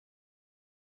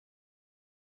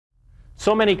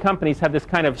so many companies have this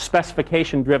kind of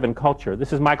specification-driven culture.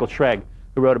 This is Michael Schrag,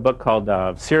 who wrote a book called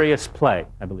Serious Play,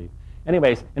 I believe.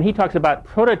 Anyways, and he talks about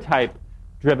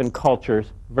prototype-driven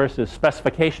cultures versus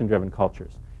specification-driven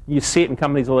cultures. You see it in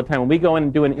companies all the time. When we go in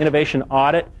and do an innovation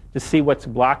audit to see what's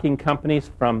blocking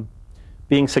companies from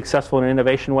being successful in an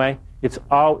innovation way, it's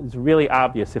really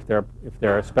obvious if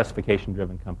they're a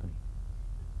specification-driven company.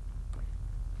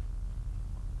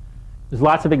 There's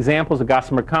lots of examples. The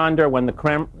Gossamer Condor won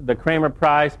the Kramer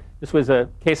Prize. This was a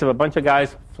case of a bunch of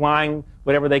guys flying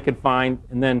whatever they could find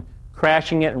and then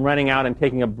crashing it and running out and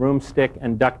taking a broomstick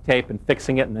and duct tape and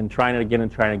fixing it and then trying it again and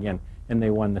trying it again. And they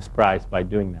won this prize by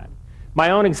doing that.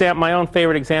 My own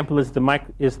favorite example is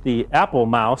the Apple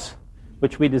mouse,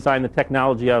 which we designed the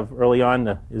technology of early on.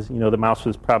 The mouse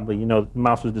was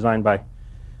designed by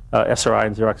SRI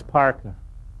and Xerox PARC.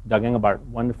 Doug Engelbart,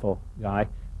 wonderful guy.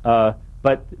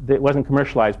 But it wasn't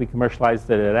commercialized. We commercialized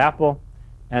it at Apple.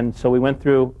 And so we went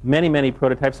through many, many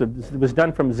prototypes. It was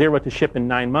done from zero to ship in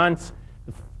 9 months.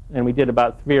 And we did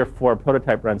about 3 or 4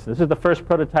 prototype runs. This is the first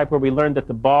prototype where we learned that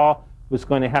the ball was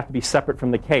going to have to be separate from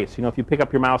the case. If you pick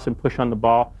up your mouse and push on the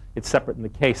ball, it's separate in the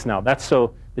case now. That's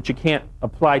so that you can't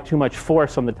apply too much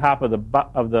force on the top of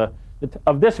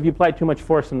this. If you applied too much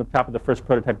force on the top of the first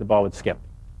prototype, the ball would skip.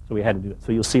 So we had to do it.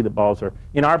 So you'll see the balls are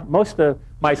most of the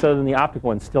mice, other than the optical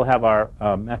ones, still have our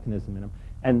mechanism in them,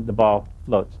 and the ball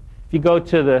floats. If you go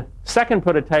to the second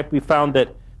prototype, we found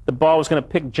that the ball was going to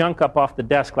pick junk up off the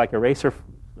desk, like eraser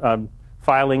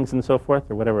filings and so forth,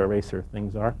 or whatever eraser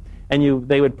things are, and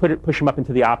they would push them up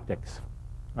into the optics,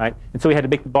 right? And so we had to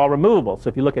make the ball removable. So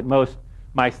if you look at most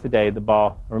mice today, the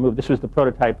ball are removed. This was the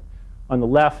prototype on the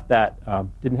left that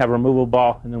didn't have a removable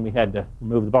ball, and then we had to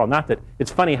remove the ball. Not that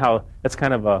it's funny how that's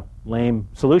kind of a lame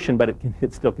solution, but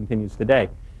it still continues today.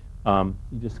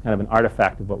 Just kind of an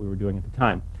artifact of what we were doing at the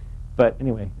time. But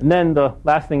anyway, and then the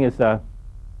last thing is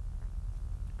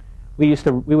we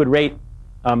would rate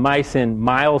mice in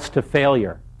miles to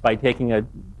failure by taking an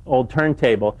old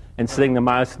turntable and sitting the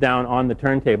mouse down on the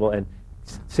turntable and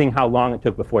seeing how long it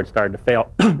took before it started to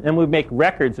fail. And we'd make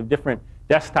records of different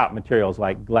desktop materials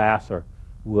like glass or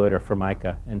wood or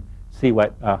formica and see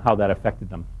how that affected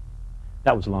them.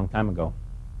 That was a long time ago.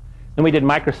 Then we did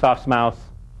Microsoft's mouse,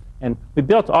 and we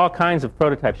built all kinds of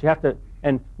prototypes.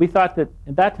 And we thought that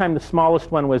at that time the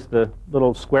smallest one was the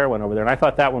little square one over there, and I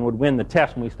thought that one would win the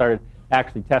test when we started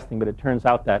actually testing, but it turns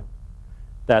out that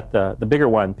the bigger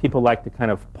one, people like to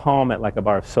kind of palm it like a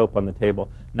bar of soap on the table,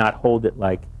 not hold it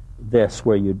like this,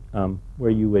 where you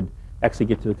would actually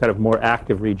get to the kind of more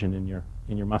active region in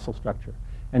your muscle structure.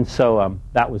 And so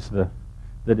that was the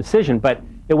decision. But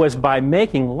it was by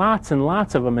making lots and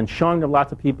lots of them and showing to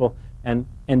lots of people and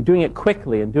doing it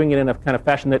quickly and doing it in a kind of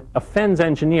fashion that offends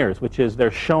engineers, which is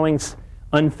they're showing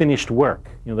unfinished work.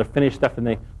 They're finished stuff, and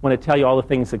they want to tell you all the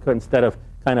things they could instead of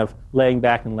kind of laying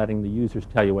back and letting the users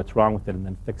tell you what's wrong with it and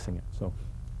then fixing it. So